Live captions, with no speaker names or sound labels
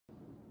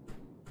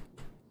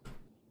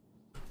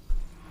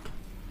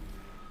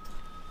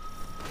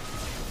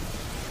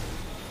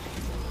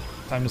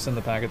Time to send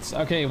the packets.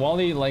 Okay,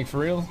 Wally, like for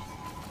real?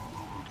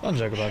 Don't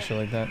joke about shit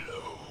like that.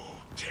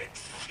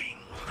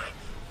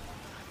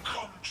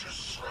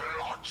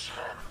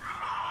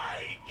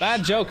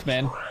 Bad joke,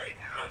 man.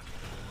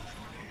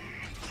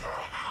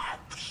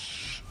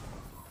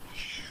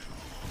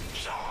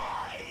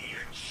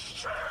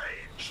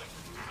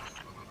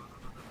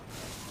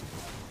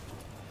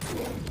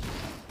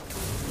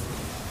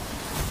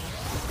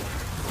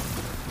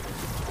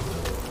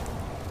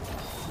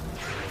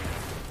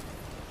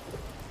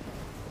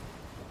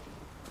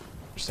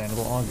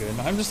 Understandable, all good.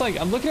 I'm just like,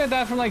 I'm looking at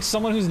that from like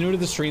someone who's new to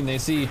the stream. They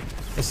see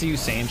you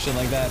saying shit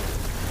like that.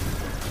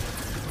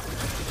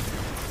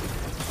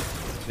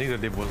 I think the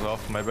dip was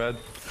off, my bad.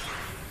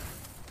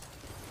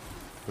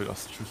 We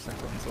lost 2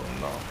 seconds, oh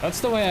no. That's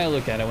the way I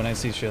look at it when I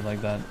see shit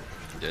like that.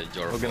 Yeah,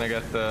 we're gonna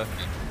get a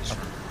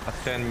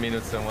 10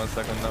 minutes and 1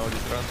 second now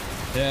this run.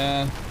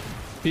 Yeah.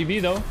 PB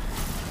though.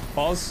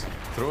 Pause.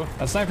 True.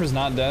 That sniper's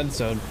not dead,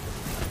 so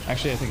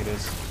actually I think it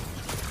is.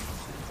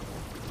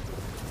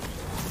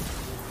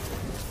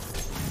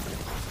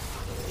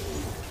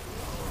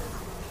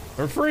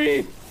 We're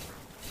free!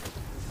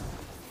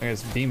 That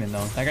guy's beaming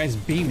though. That guy's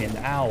beaming.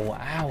 Ow,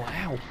 ow,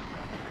 ow.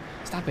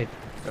 Stop it.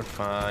 You're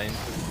fine.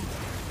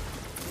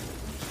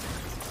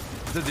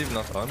 Is the div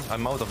not on?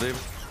 I'm out of div.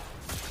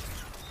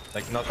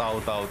 Like not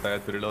out, I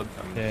had to reload.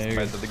 I'm just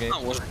bad at the game.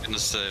 I was gonna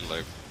say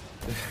like...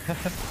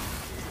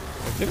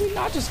 Did we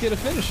not just get a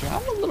finisher?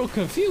 I'm a little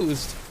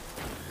confused.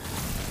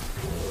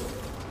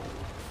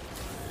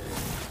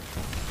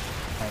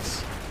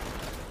 Nice.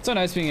 It's so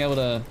nice being able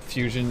to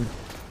fusion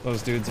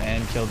those dudes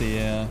and kill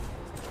the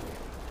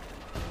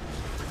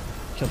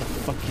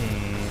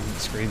fucking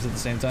screams at the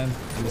same time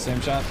in the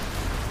same shot.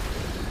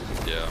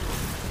 Yeah.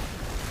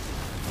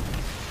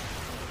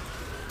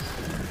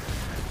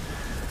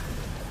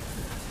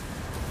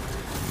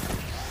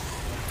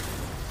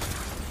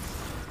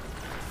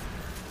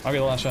 I'll get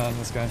the last shot on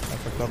this guy. I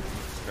fucked up.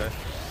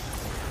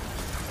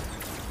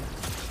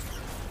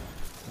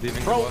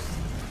 Okay. Bro.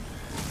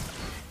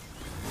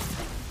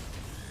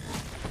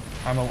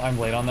 I'm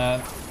late on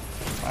that.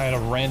 I had a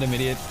random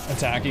idiot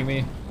attacking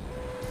me.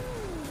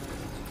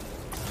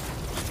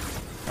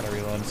 Gotta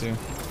reload too.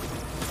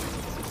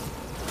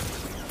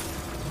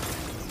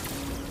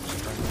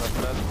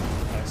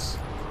 Nice.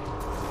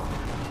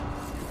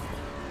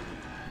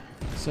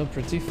 So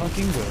pretty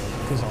fucking good.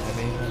 Who's on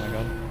me? Oh my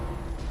god.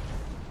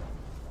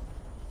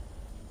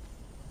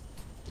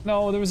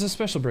 No, there was a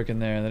special brick in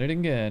there that I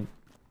didn't get.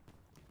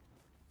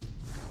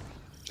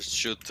 Just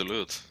shoot the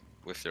loot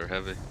with your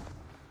heavy.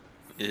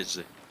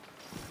 Easy.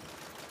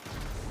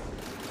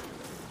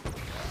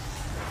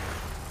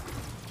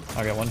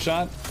 I'll get one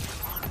shot.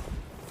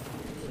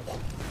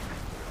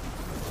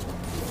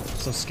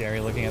 So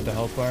scary looking at the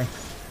health bar.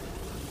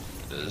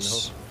 It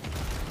is.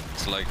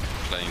 It's like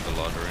playing the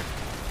lottery.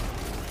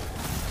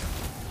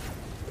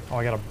 Oh,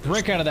 I got a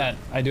brick out of that.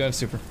 I do have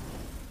super.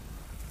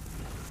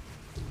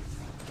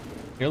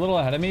 You're a little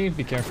ahead of me.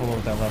 Be careful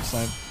with that left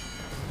side.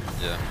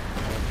 Yeah.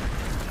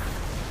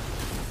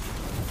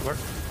 Where?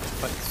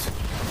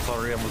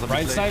 Sorry, I was a bit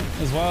right late. side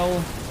as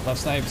well. Left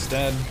snipe's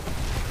dead.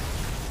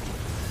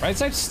 Right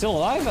side's still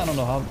alive? I don't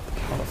know how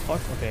the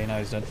fuck. Okay, now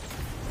he's dead.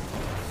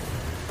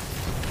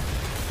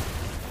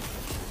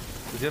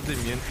 Does he have the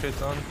immune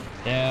shit on?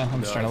 Yeah,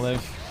 I'm just trying to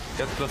live.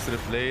 Get close to the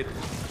plate.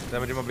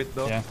 Damage him a bit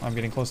though. Yeah, I'm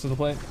getting close to the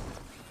plate.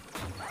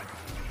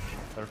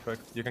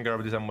 Perfect. You can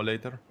grab this ammo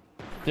later.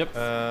 Yep.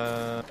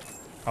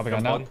 Probably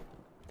got now.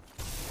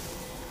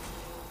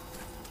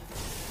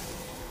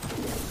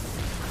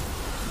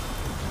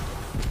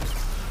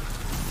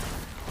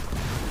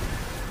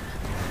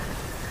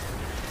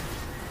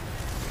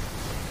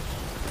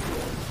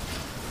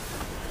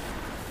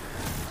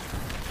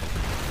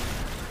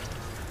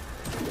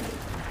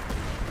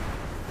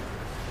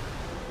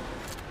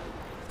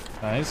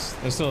 Nice.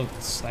 There's still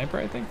a sniper,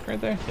 I think,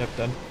 right there. Yep,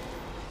 dead.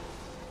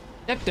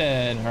 Yep,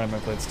 dead. Alright, my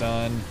plate's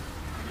done.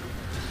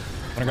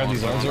 Wanna grab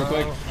these arms real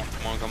quick?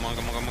 Come on, come on,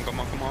 come on, come on, come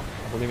on, come on.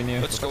 I believe in you.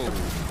 Let's go.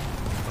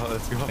 Oh,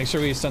 let's go. Make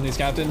sure we stun these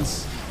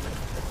captains.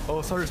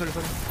 Oh, sorry. We're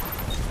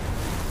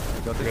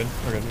good.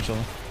 We're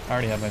chilling. I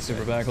already have my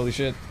super back. Holy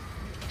shit.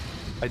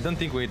 I don't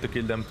think we need to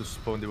kill them to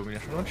spawn the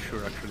abomination. I'm not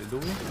sure actually, do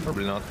we?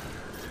 Probably not.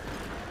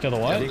 Kill the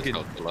what? I think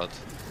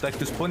like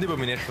to spawn the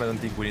abomination, I don't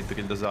think we need to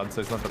kill the Zad,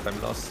 so it's not a time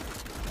loss.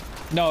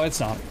 No, it's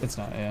not. It's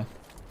not, yeah.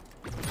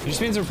 It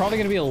just means we're probably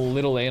gonna be a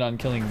little late on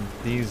killing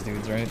these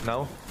dudes, right?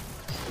 Now?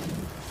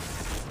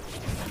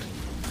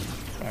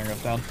 Fire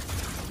up down.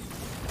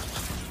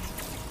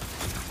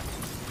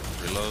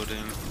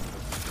 Reloading.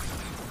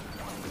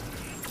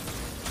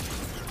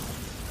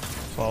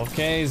 12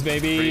 Ks,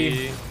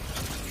 baby.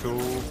 3, 2,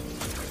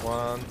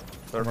 1.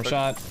 Perfect. One more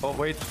shot. Oh,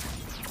 wait.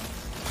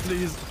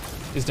 Please.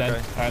 He's dead.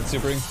 Okay. Alright,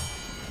 supering.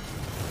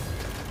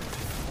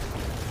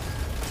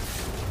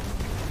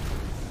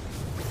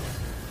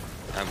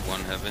 I have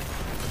one heavy.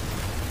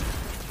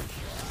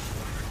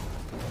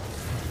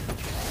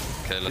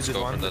 Okay, let's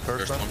go for that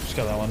first one. Just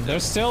kill that one.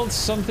 There's still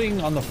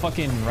something on the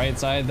fucking right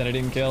side that I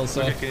didn't kill,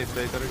 so... Okay, it's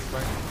later, it's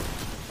fine.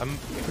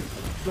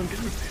 Don't get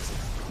me, please.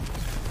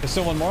 There's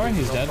still one more.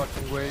 He's No dead.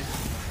 fucking way.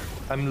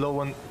 I'm low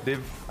on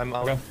div. I'm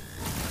out. Okay.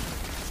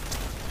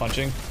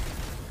 Punching.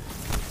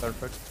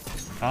 Perfect.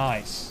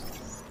 Nice.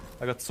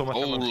 I got so much.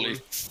 Holy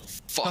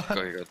fuck!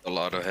 I got a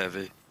lot of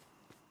heavy.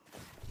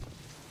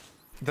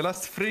 The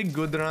last 3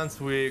 good runs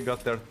we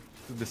got there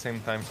at the same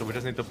time, so we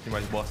just need to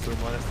optimize boss room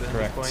honestly at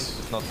Correct. this point.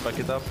 Just not fuck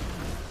it up.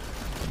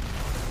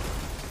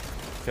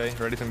 Okay,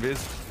 ready to invis.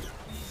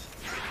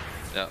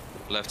 Yeah,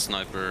 left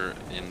sniper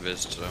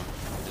invis, so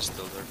he's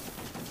still there.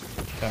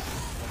 Okay.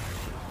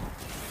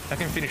 I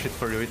can finish it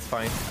for you, it's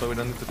fine. So we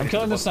don't need to I'm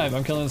killing the snipe.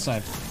 I'm killing the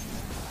snipe.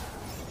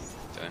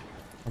 Okay.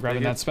 I'm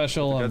grabbing that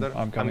special. I'm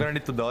coming. I'm gonna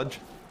need to dodge.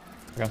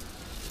 Okay.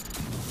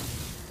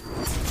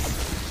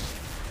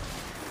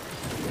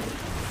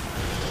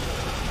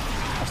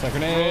 That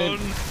grenade.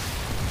 Run.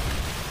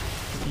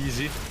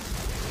 Easy.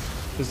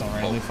 Please don't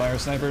randomly fire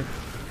sniper.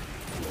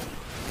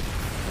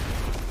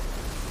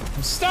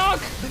 I'm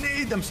stuck!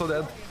 Grenade! I'm so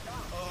dead.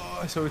 Oh,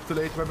 I saw it too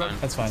late, my bad.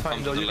 That's fine. It's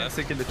fine though, you can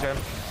still kill the champ.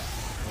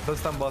 Don't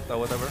stun bot or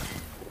whatever.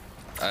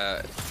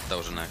 That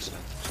was an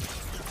accident.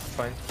 It's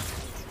fine.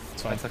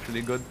 It's fine. That's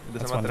actually good. It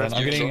That's doesn't fine. matter.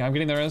 I'm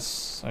getting the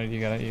res. Oh, you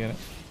got it. You got it.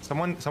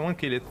 Someone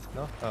kill it.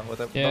 No?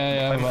 Whatever.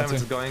 Yeah, I'm about time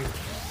is to. going.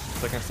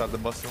 So I can start the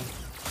boss room.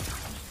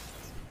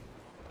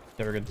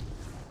 Yeah, we're good.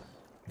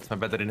 It's my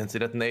bad I didn't see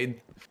that nade.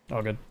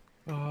 All good.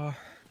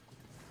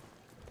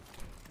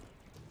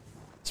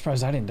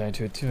 Surprised I didn't die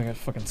to it too. I got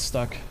fucking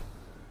stuck.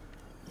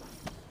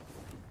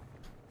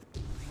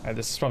 Alright,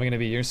 this is probably gonna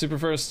be your super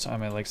first.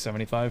 I'm at like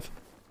 75.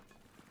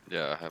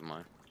 Yeah, I have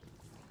mine.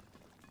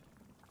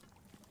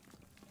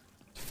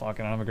 Fuck,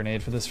 I don't have a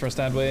grenade for this first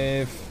ad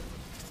wave.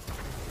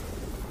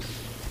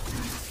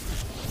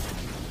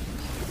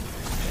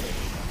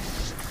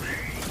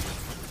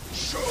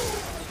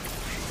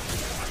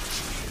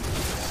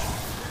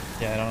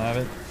 Yeah, I don't have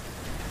it.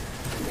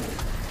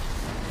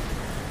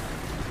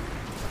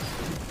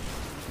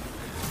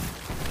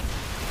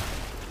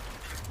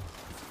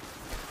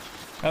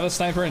 I have a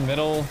sniper in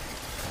middle.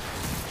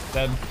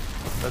 Dead.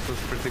 That was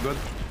pretty good.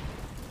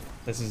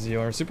 This is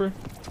your super.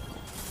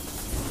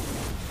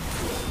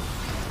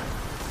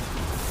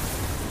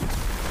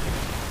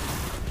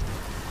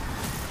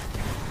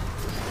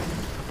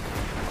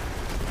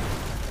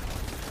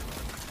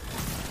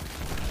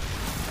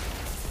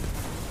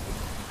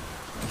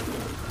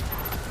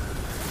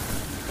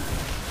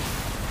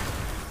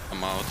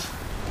 I'm out.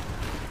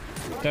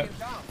 Okay.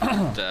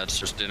 Dads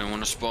just didn't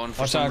want to spawn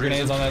for Watch some out,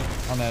 grenades reason.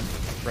 on that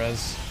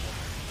res.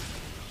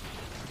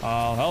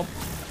 I'll help.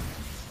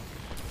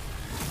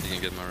 You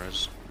can get my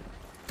res.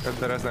 Got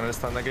the rest and I'll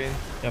stun again.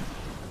 Yep.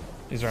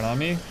 He's right on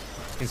me.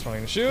 He's probably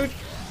gonna shoot.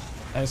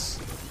 Nice.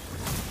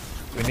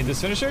 Do we need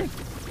this finisher?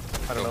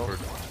 I don't Go know. for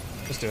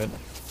it. Just do it.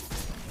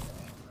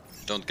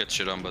 Don't get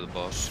shit on by the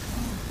boss.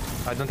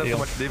 I don't have Deal.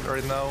 too much div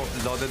right now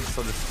loaded,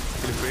 so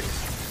just kill it quick.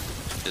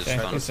 It's Okay,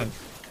 fun. listen.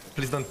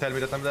 Please don't tell me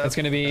that I'm dead. It's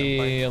gonna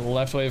be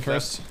left wave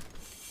first.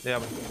 Yeah,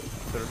 but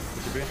there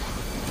should be.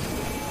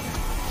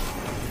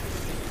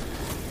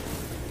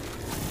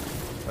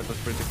 That was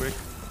pretty quick.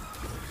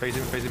 Phase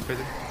him, phase him, phase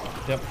him.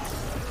 Yep.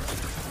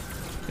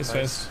 His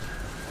Nice. face.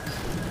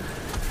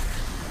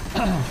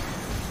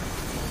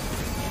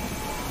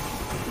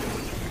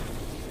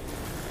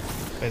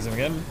 Phase him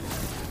again.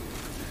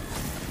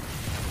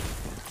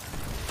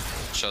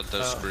 Shot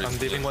this briefly. I'm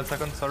diving 1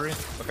 second, sorry.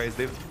 Okay, he's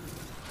dived.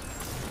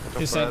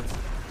 He's dead.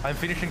 I'm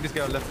finishing this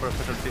guy on left for a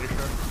special finisher.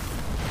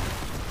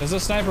 There's a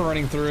sniper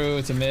running through.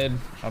 It's a mid.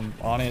 I'm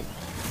on it.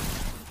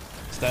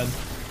 It's dead.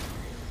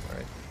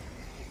 Alright.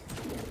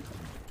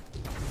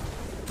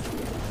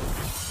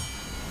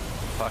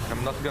 Fuck,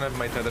 I'm not gonna have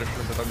my tether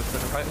shooter on this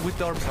time. With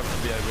the orbs have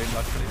to be, I win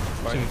actually.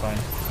 It's Should be fine.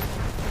 fine.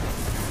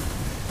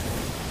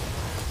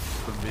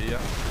 Could be, yeah.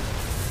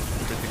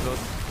 Pretty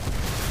close.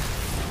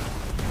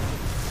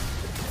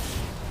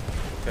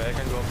 Okay, I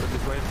can go after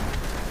this wave.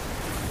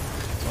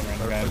 There's one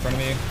random guy in front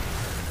of me.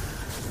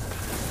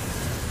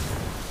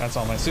 That's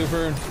all my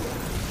super.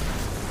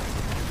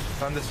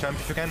 Stun this champ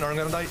if you can, or I'm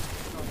gonna die.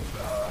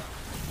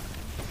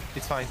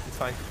 It's fine, it's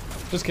fine.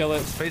 Just kill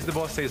it. Face the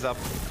boss, stays up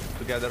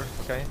together,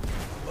 okay?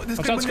 Oh, this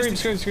Watch guy out, scream,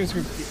 ballistic. scream,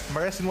 scream, scream.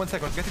 My rest in 1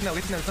 second. Get it now,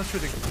 it's not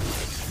shooting.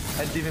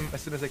 I'll leave him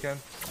as soon as I can.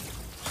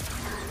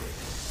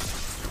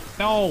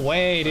 No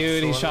way,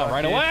 dude. He So shot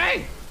right unlucky.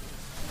 away.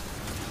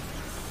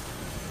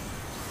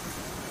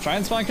 Try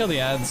and spawn kill the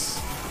ads.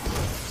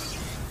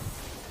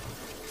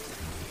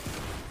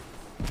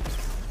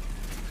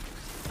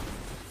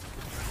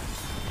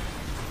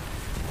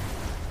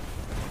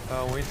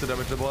 We need to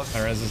damage the boss.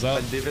 My res is up.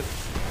 I'll div it.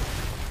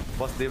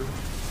 Boss div.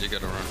 You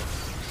gotta run.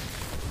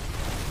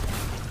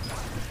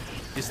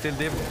 He's still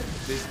div.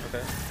 Please,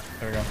 okay.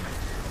 There we go.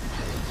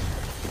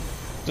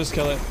 Just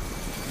kill it.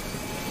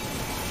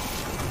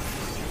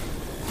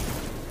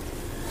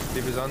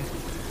 Div is on.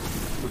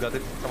 We got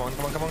it. Come on,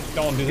 come on, come on.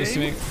 Don't do this to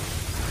me. Game.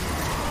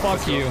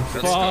 Fuck you.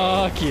 Let's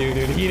Fuck you,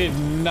 dude. He did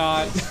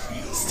not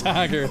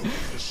stagger.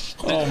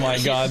 Oh my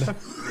god.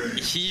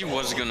 He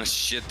was gonna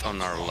shit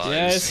on our lives.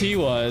 Yes, he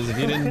was. If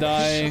he didn't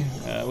die,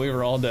 we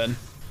were all dead.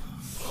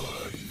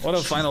 What a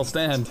final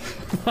stand.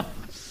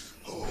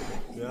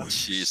 Yeah.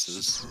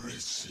 Jesus.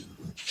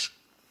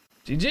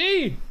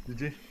 GG!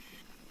 GG.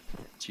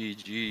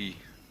 GG.